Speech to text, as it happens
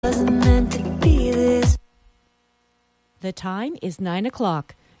The time is 9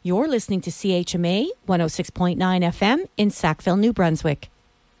 o'clock. You're listening to CHMA 106.9 FM in Sackville, New Brunswick.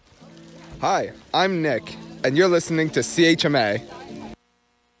 Hi, I'm Nick, and you're listening to CHMA.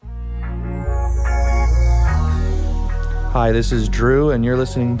 Hi, this is Drew, and you're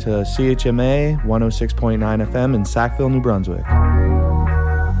listening to CHMA 106.9 FM in Sackville, New Brunswick.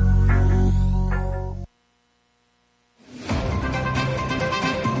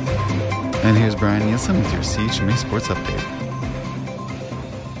 And here's Brian Nielsen with your CHMA Sports Update.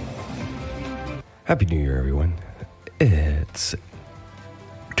 Happy New Year, everyone. It's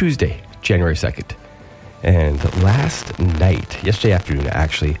Tuesday, January 2nd. And last night, yesterday afternoon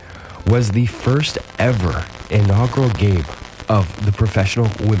actually, was the first ever inaugural game of the Professional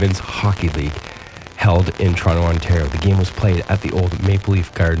Women's Hockey League held in Toronto, Ontario. The game was played at the old Maple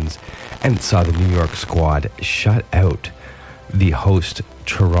Leaf Gardens and saw the New York squad shut out the host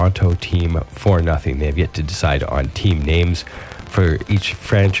Toronto team 4-0. They have yet to decide on team names for each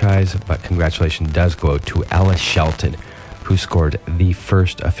franchise, but congratulations does go out to Alice Shelton, who scored the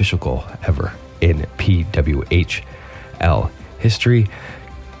first official goal ever in PWHL history.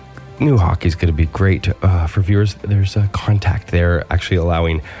 New hockey is going to be great for viewers. There's a contact there, actually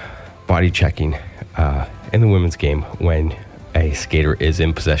allowing body checking in the women's game when a skater is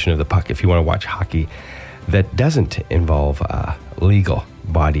in possession of the puck. If you want to watch hockey that doesn't involve legal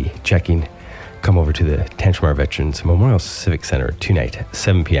body checking, come over to the Tantramar Veterans Memorial Civic Center tonight,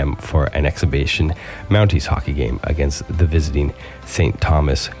 7 p.m. for an exhibition Mounties hockey game against the visiting St.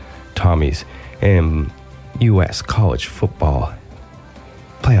 Thomas Tommies. And U.S. college football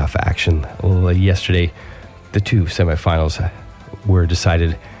playoff action. Yesterday, the two semifinals were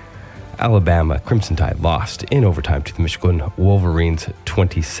decided. Alabama Crimson Tide lost in overtime to the Michigan Wolverines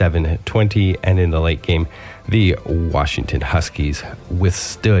 27-20, and in the late game, the Washington Huskies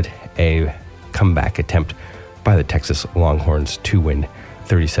withstood a comeback attempt by the Texas Longhorns to win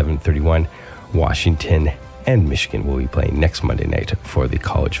 37-31. Washington and Michigan will be playing next Monday night for the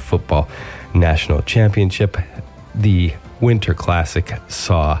College Football National Championship. The Winter Classic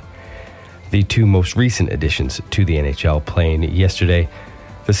saw the two most recent additions to the NHL playing yesterday.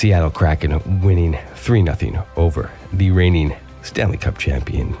 The Seattle Kraken winning 3-0 over the reigning Stanley Cup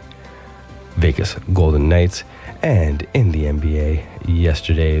champion Vegas Golden Knights. And in the NBA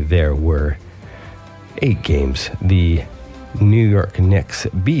yesterday, there were 8 games. The New York Knicks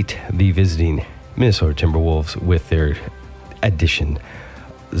beat the visiting Minnesota Timberwolves with their addition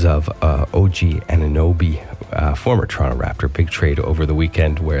of OG Anunoby, former Toronto Raptor. Big trade over the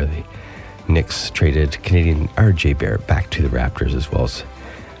weekend where the Knicks traded Canadian RJ Barrett back to the Raptors, as well as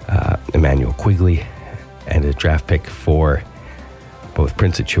Emmanuel Quigley, and a draft pick for both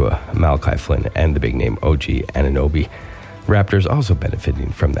Prince Achiuwa, Malachi Flynn, and the big name OG Anunoby. Raptors also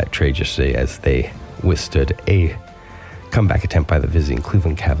benefiting from that trade yesterday as they withstood a comeback attempt by the visiting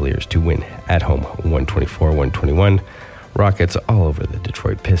Cleveland Cavaliers to win at home 124-121. Rockets all over the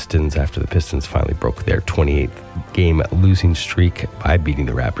Detroit Pistons after the Pistons finally broke their 28th game losing streak by beating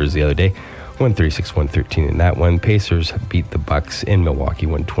the Raptors the other day, 136-113 in that one. Pacers beat the Bucks in Milwaukee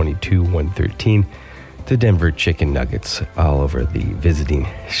 122-113. The Denver Chicken Nuggets all over the visiting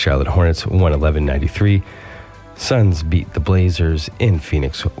Charlotte Hornets 111-93. Suns beat the Blazers in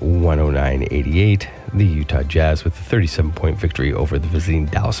Phoenix 109-88. The Utah Jazz with a 37-point victory over the visiting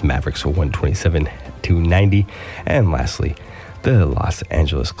Dallas Mavericks 127-90. And lastly, the Los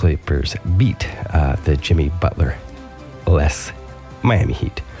Angeles Clippers beat the Jimmy Butler-less Miami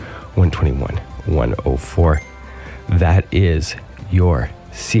Heat 121-104. That is your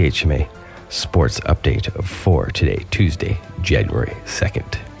CHMA Sports Update for today, Tuesday, January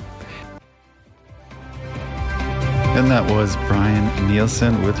 2nd. And that was Brian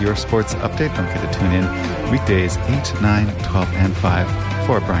Nielsen with your sports update. Don't forget to tune in weekdays 8, 9, 12, and 5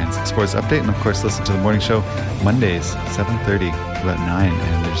 for Brian's sports update. And of course, listen to the morning show Mondays, 7:30 to about 9.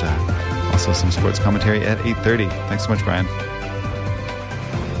 And there's also some sports commentary at 8:30. Thanks so much, Brian.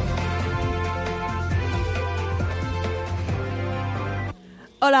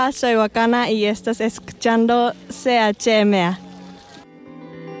 Hola, soy Wakana y estás escuchando CHMA.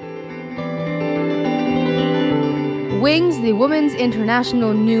 Wings, the Women's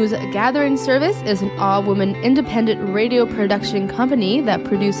International News Gathering Service, is an all-woman independent radio production company that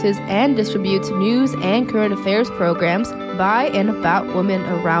produces and distributes news and current affairs programs by and about women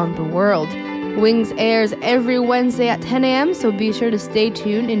around the world. Wings airs every Wednesday at 10 a.m., so be sure to stay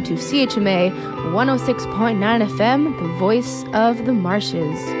tuned into CHMA 106.9 FM, the voice of the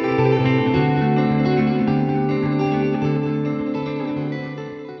marshes.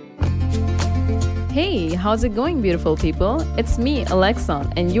 Hey, how's it going, beautiful people? It's me,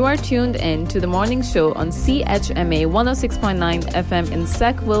 Alexon, and you are tuned in to the morning show on CHMA 106.9 FM in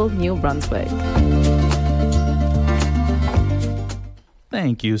Sackville, New Brunswick.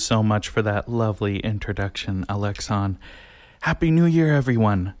 Thank you so much for that lovely introduction, Alexon. Happy New Year,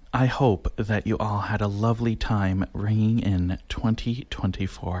 everyone. I hope that you all had a lovely time ringing in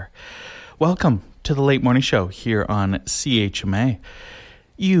 2024. Welcome to the Late Morning Show here on CHMA.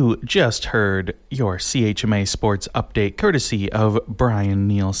 You just heard your CHMA Sports Update courtesy of Brian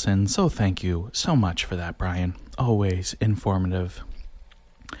Nielsen. So thank you so much for that, Brian. Always informative.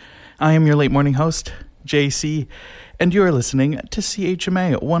 I am your late morning host, JC, and you are listening to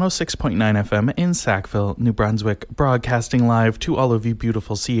CHMA 106.9 FM in Sackville, New Brunswick, broadcasting live to all of you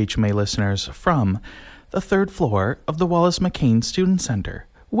beautiful CHMA listeners from the third floor of the Wallace McCain Student Center,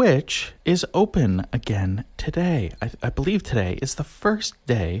 which is open again today. I believe today is the first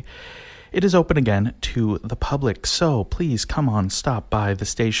day it is open again to the public. So please come on, stop by the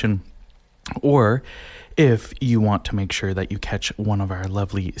station. Or if you want to make sure that you catch one of our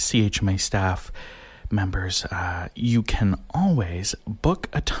lovely CHMA staff members, you can always book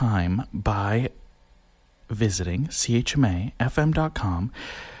a time by visiting chmafm.com,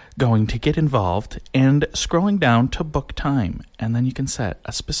 going to get involved and scrolling down to book time. And then you can set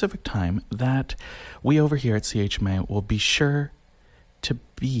a specific time that we over here at CHMA will be sure to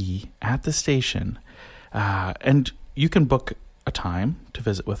be at the station. And you can book a time to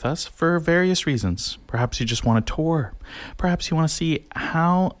visit with us for various reasons. Perhaps you just want a tour. Perhaps you want to see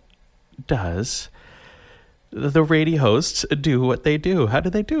how does the radio hosts do what they do. How do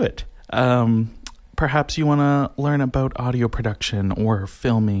they do it? Perhaps you want to learn about audio production or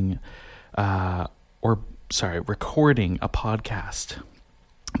filming, recording a podcast.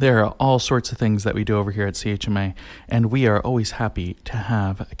 There are all sorts of things that we do over here at CHMA, and we are always happy to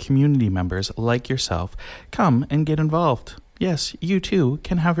have community members like yourself come and get involved. Yes, you too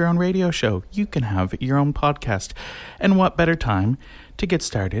can have your own radio show. You can have your own podcast. And what better time to get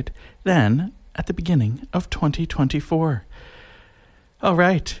started than at the beginning of 2024? All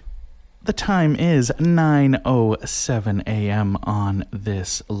right. The time is 9:07 a.m. on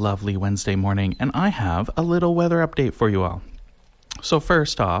this lovely Wednesday morning, and I have a little weather update for you all. So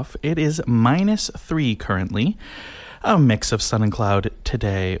first off, it is -3 currently, a mix of sun and cloud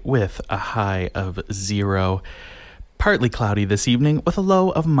today with a high of 0. Partly cloudy this evening with a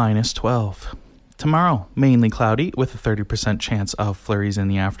low of -12. Tomorrow, mainly cloudy with a 30% chance of flurries in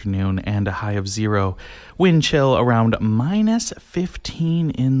the afternoon and a high of 0. Wind chill around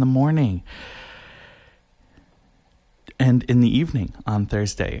 -15 in the morning. And in the evening on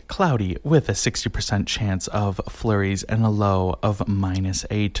Thursday, cloudy with a 60% chance of flurries and a low of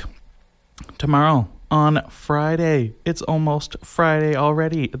 -8. Tomorrow on Friday, it's almost Friday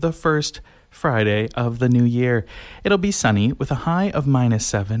already, the first Friday of the new year. It'll be sunny with a high of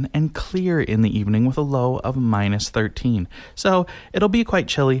 -7 and clear in the evening with a low of -13. So it'll be quite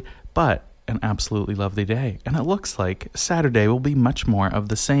chilly, but an absolutely lovely day. And it looks like Saturday will be much more of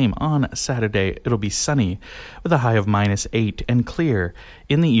the same. On Saturday, it'll be sunny with a high of -8 and clear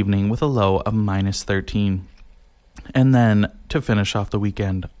in the evening with a low of -13. And then to finish off the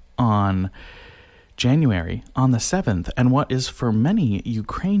weekend on January on the 7th, and what is for many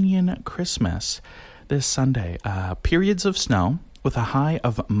Ukrainian Christmas this Sunday. Periods of snow with a high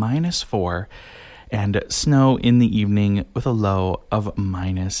of -4 and snow in the evening with a low of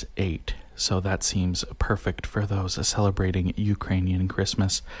 -8. So that seems perfect for those celebrating Ukrainian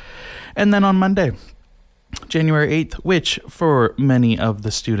Christmas. And then on Monday, January 8th, which for many of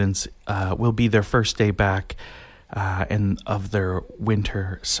the students will be their first day back and of their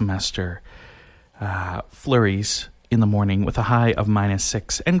winter semester. Flurries in the morning with a high of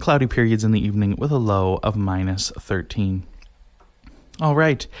 -6 and cloudy periods in the evening with a low of -13. All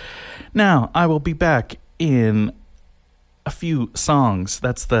right. Now I will be back in a few songs.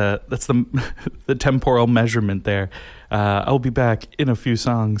 That's the the temporal measurement there. I'll be back in a few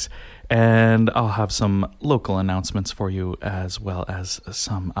songs, and I'll have some local announcements for you as well as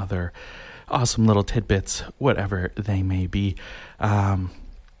some other awesome little tidbits, whatever they may be.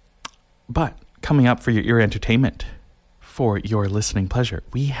 But coming up for your ear entertainment, for your listening pleasure,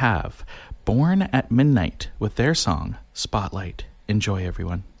 we have Born at Midnight with their song, Spotlight. Enjoy,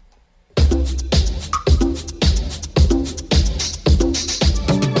 everyone.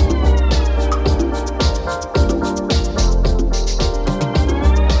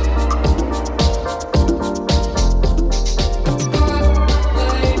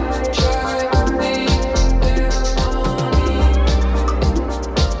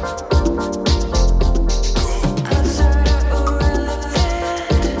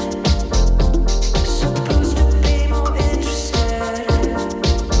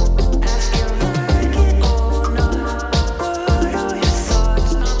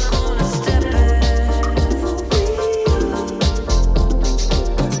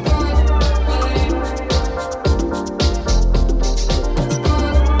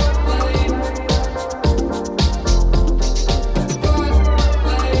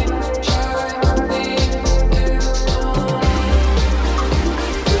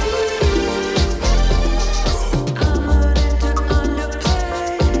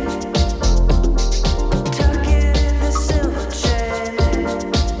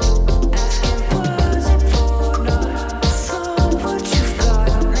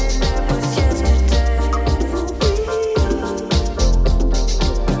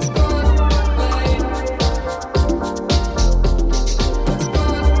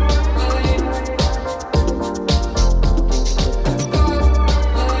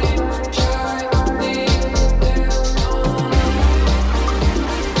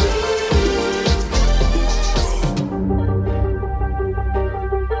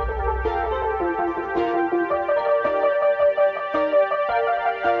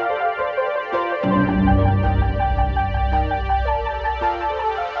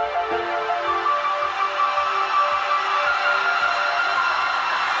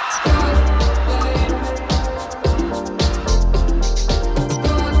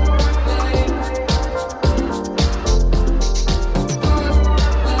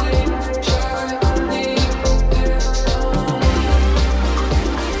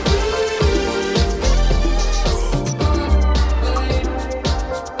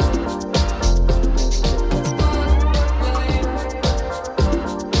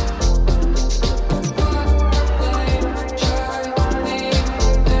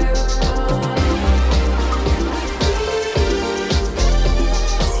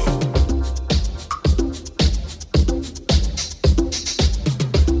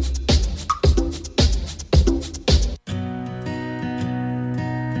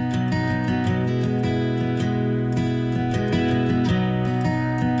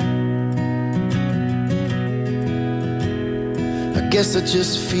 guess I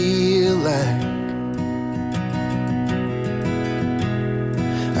just feel like,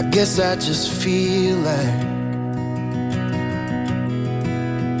 I guess I just feel like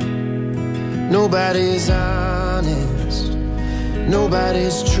nobody's honest,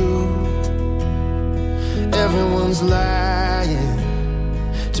 nobody's true. Everyone's lying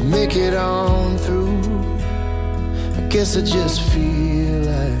to make it on through. I guess I just feel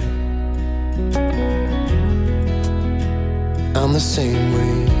like I'm the same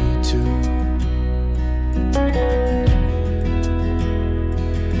way too.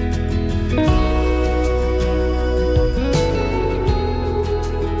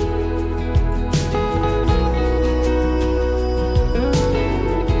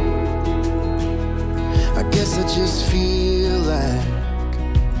 I guess I just feel like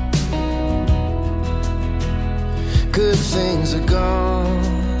good things are gone,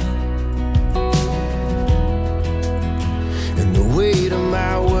 and the weight of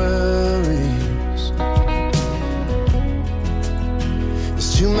my worries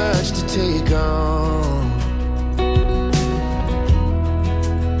is too much to take on.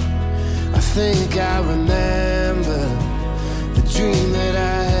 I think I remember the dream that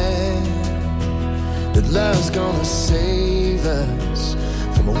I had, that love's gonna save us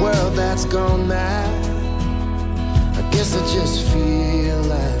from a world that's gone mad. I guess I just feel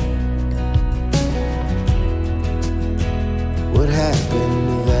like what happened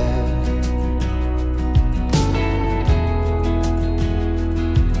to that?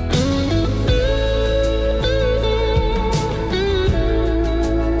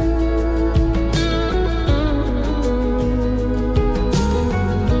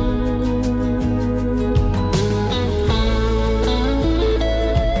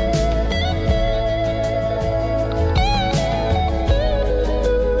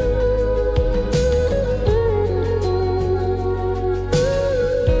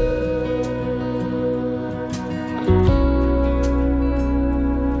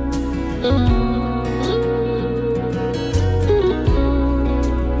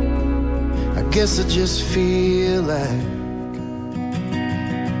 I guess I just feel like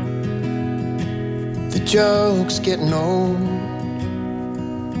the joke's getting old,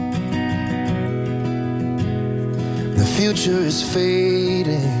 the future is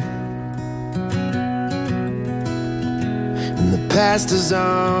fading, and the past is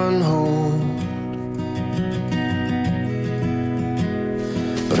on hold.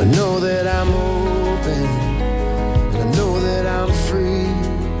 But I know that I'm open, and I know that I'm free,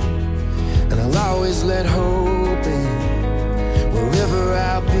 and I'll always let hope in wherever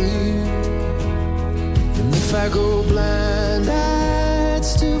I'll be. And if I go blind, I'd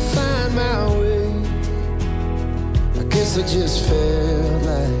still find my way. I guess I just felt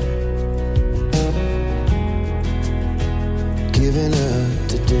like giving up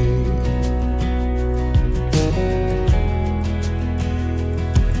today.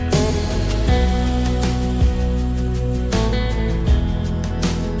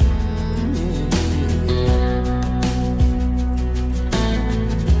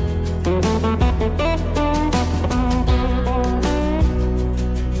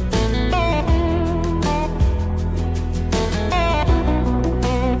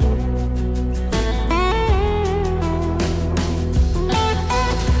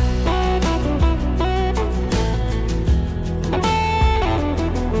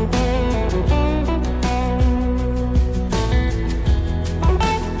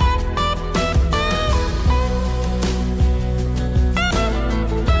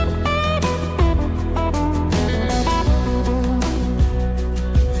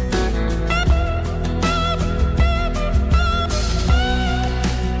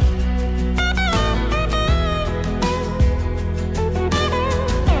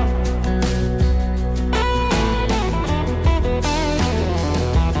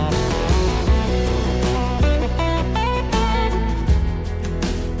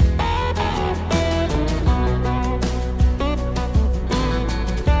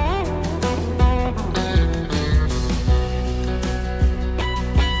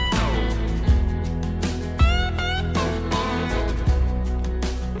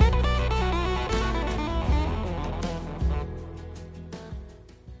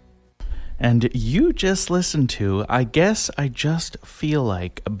 And you just listened to I Guess I Just Feel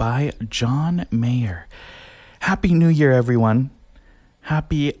Like by John Mayer. Happy New Year, everyone.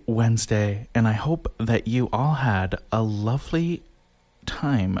 Happy Wednesday. And I hope that you all had a lovely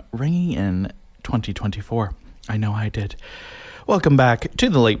time ringing in 2024. I know I did. Welcome back to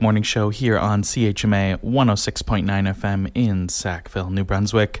the Late Morning Show here on CHMA 106.9 FM in Sackville, New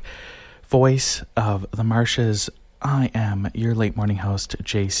Brunswick. Voice of the Marshes, I am your late morning host,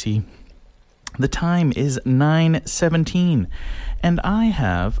 JC. The time is 9:17, and I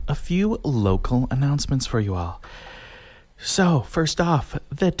have a few local announcements for you all. So, first off,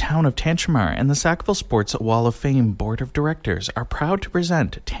 the town of Tantramar and the Sackville Sports Wall of Fame Board of Directors are proud to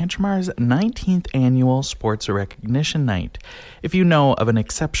present Tantramar's 19th annual Sports Recognition Night. If you know of an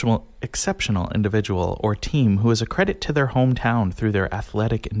exceptional individual or team who is a credit to their hometown through their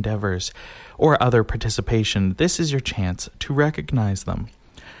athletic endeavors or other participation, this is your chance to recognize them.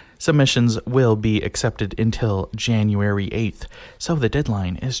 Submissions will be accepted until January 8th, so the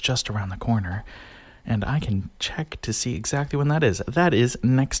deadline is just around the corner. And I can check to see exactly when that is. That is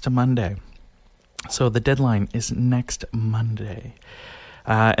next Monday. So the deadline is next Monday.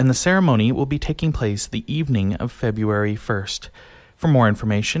 And the ceremony will be taking place the evening of February 1st. For more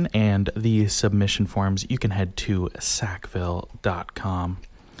information and the submission forms, you can head to sackville.com.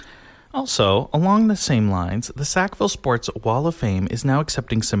 Also, along the same lines, the Sackville Sports Wall of Fame is now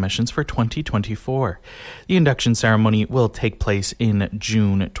accepting submissions for 2024. The induction ceremony will take place in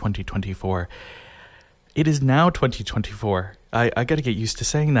June 2024. It is now 2024. I got to get used to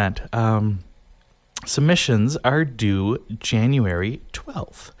saying that. Submissions are due January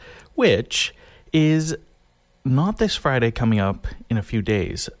 12th, which is not this Friday coming up in a few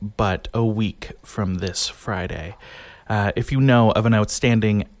days, but a week from this Friday. If you know of an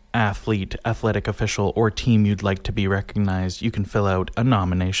outstanding athlete, athletic official, or team you'd like to be recognized, you can fill out a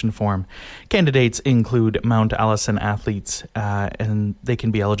nomination form. Candidates include Mount Allison athletes, and they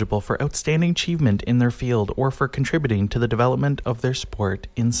can be eligible for outstanding achievement in their field or for contributing to the development of their sport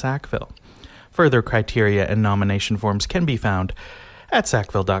in Sackville. Further criteria and nomination forms can be found at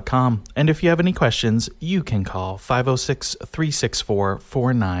sackville.com. And if you have any questions, you can call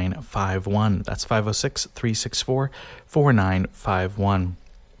 506-364-4951. That's 506-364-4951.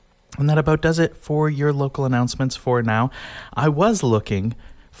 And that about does it for your local announcements for now. I was looking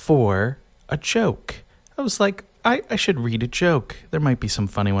for a joke. I was like, I should read a joke. There might be some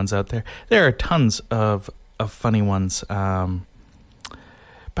funny ones out there. There are tons of funny ones. But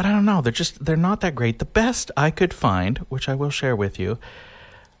I don't know. They're not that great. The best I could find, which I will share with you,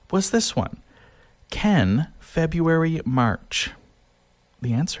 was this one. Can February march?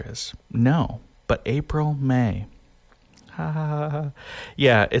 The answer is no, but April may.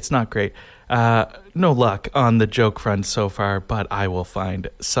 Yeah, it's not great. No luck on the joke front so far, but I will find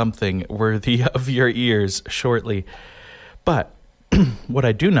something worthy of your ears shortly. But what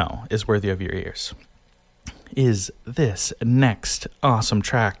I do know is worthy of your ears is this next awesome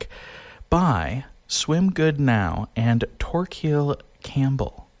track by Swim Good Now and Torquil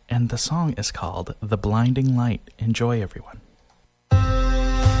Campbell. And the song is called The Blinding Light. Enjoy, everyone.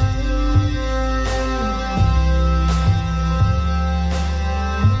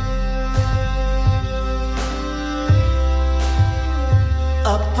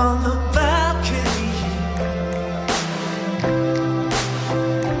 Up on the balcony,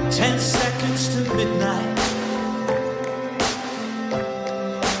 10 seconds to midnight.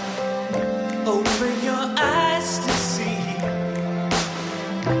 Open your eyes to see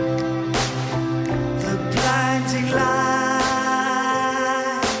the blinding light.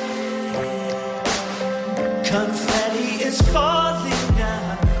 Confetti is falling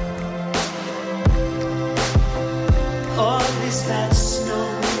now. Or is that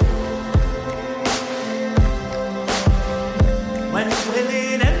snow?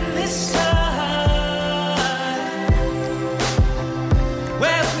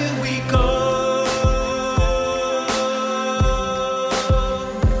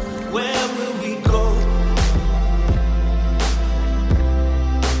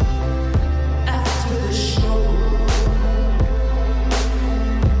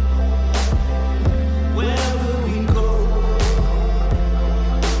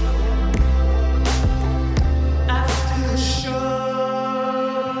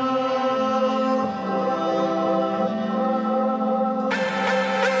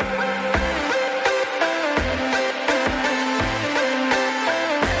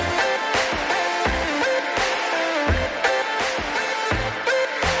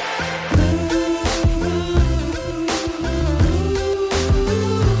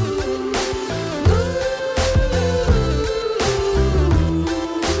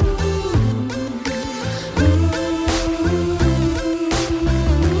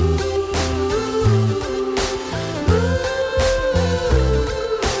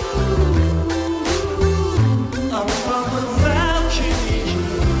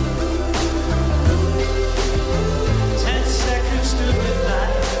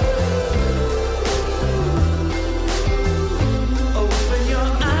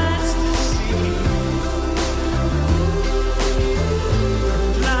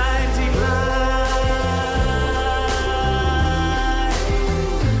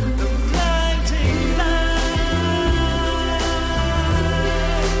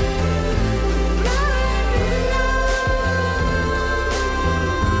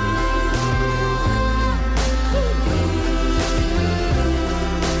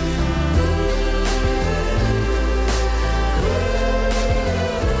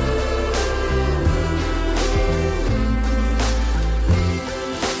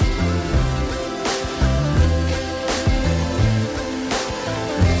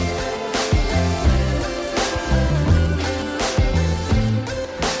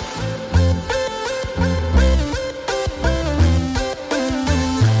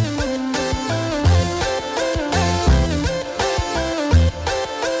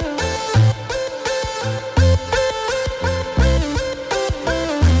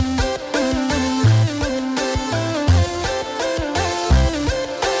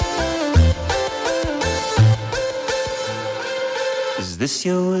 this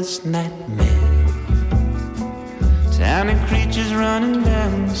your worst nightmare? Tiny creatures running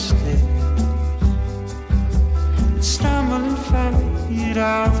down the stairs, stumble and fight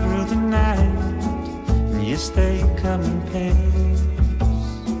all through the night, and yes, they come in pairs.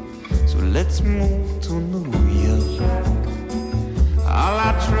 So let's move to New York. All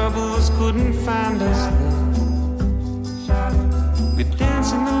our troubles couldn't find us there. We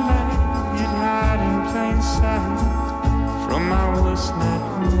dance in the light, hide in plain sight from our worst nightmares.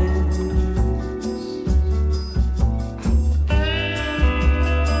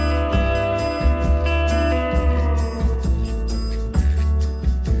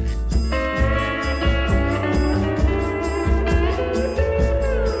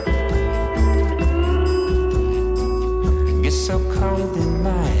 So cold in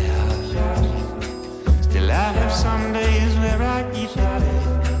my heart. Still I have some days where I eat it.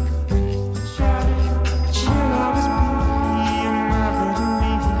 She'll always be a mother to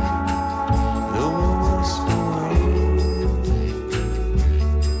me, though it was for you.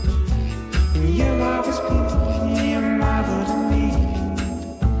 And you'll always be a mother to me,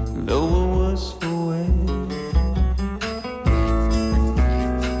 though it was for you.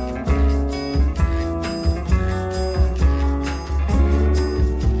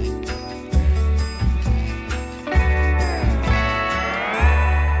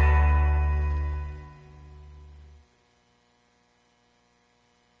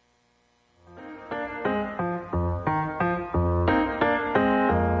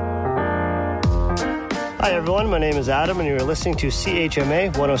 Hi everyone, my name is Adam and you're listening to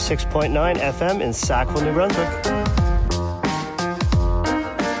CHMA 106.9 FM in Sackville, New Brunswick.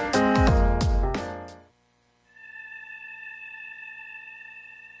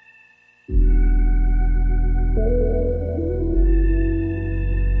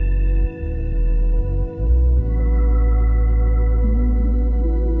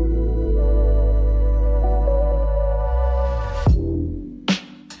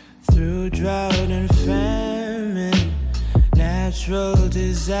 Through drought and famine, natural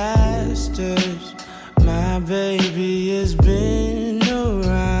disasters, my baby has been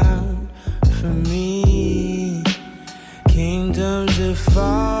around for me. Kingdoms are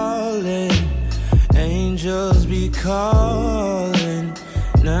falling, angels be calling.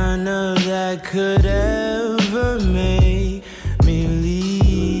 None of that could ever make me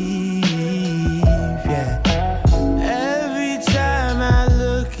leave, yeah. Every time I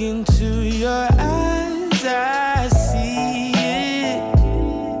look into your eyes, I see it.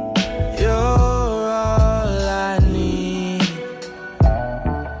 You're all I need.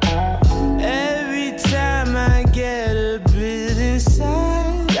 Every time I get a bit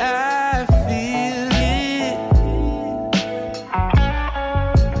inside, I feel it.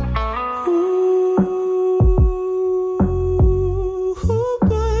 Ooh.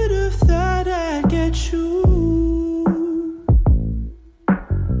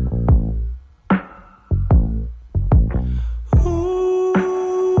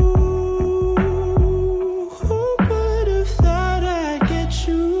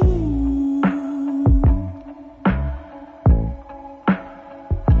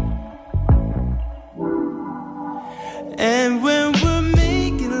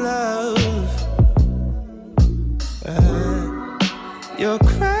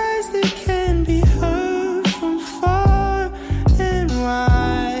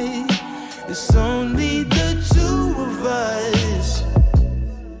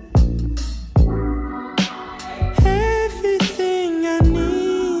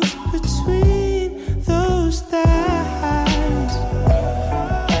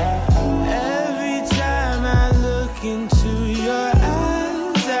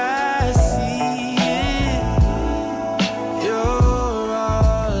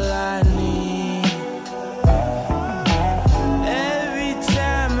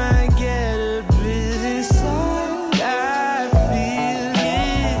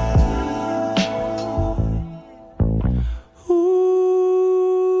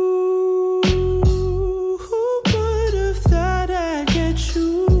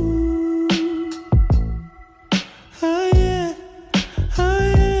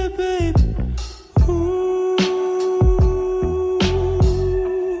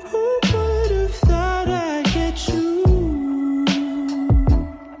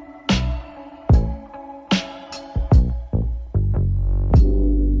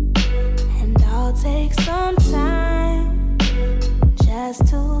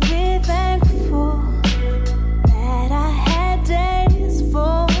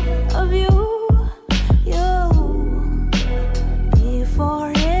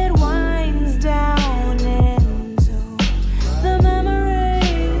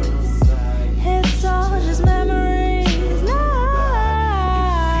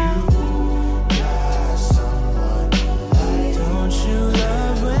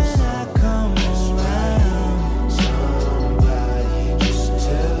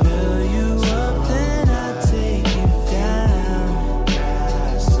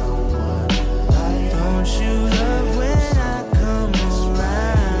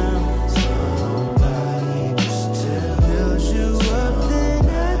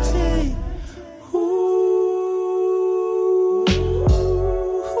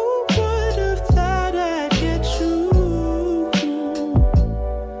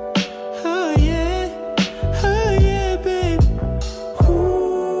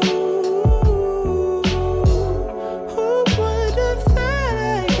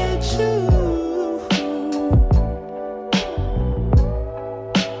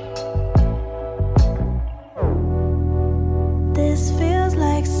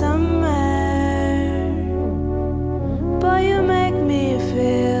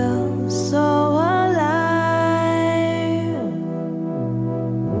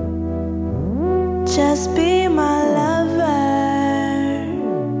 just be my lover.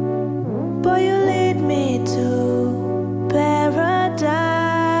 Boy, you lead me to paradise.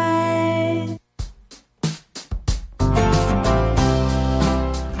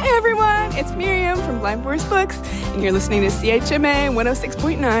 Hi everyone, it's Miriam from Blind Boar's Books, and you're listening to CHMA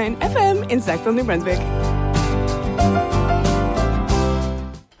 106.9 FM in Sackville, New Brunswick.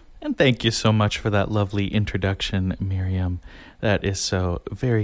 And thank you so much for that lovely introduction, Miriam. That is so very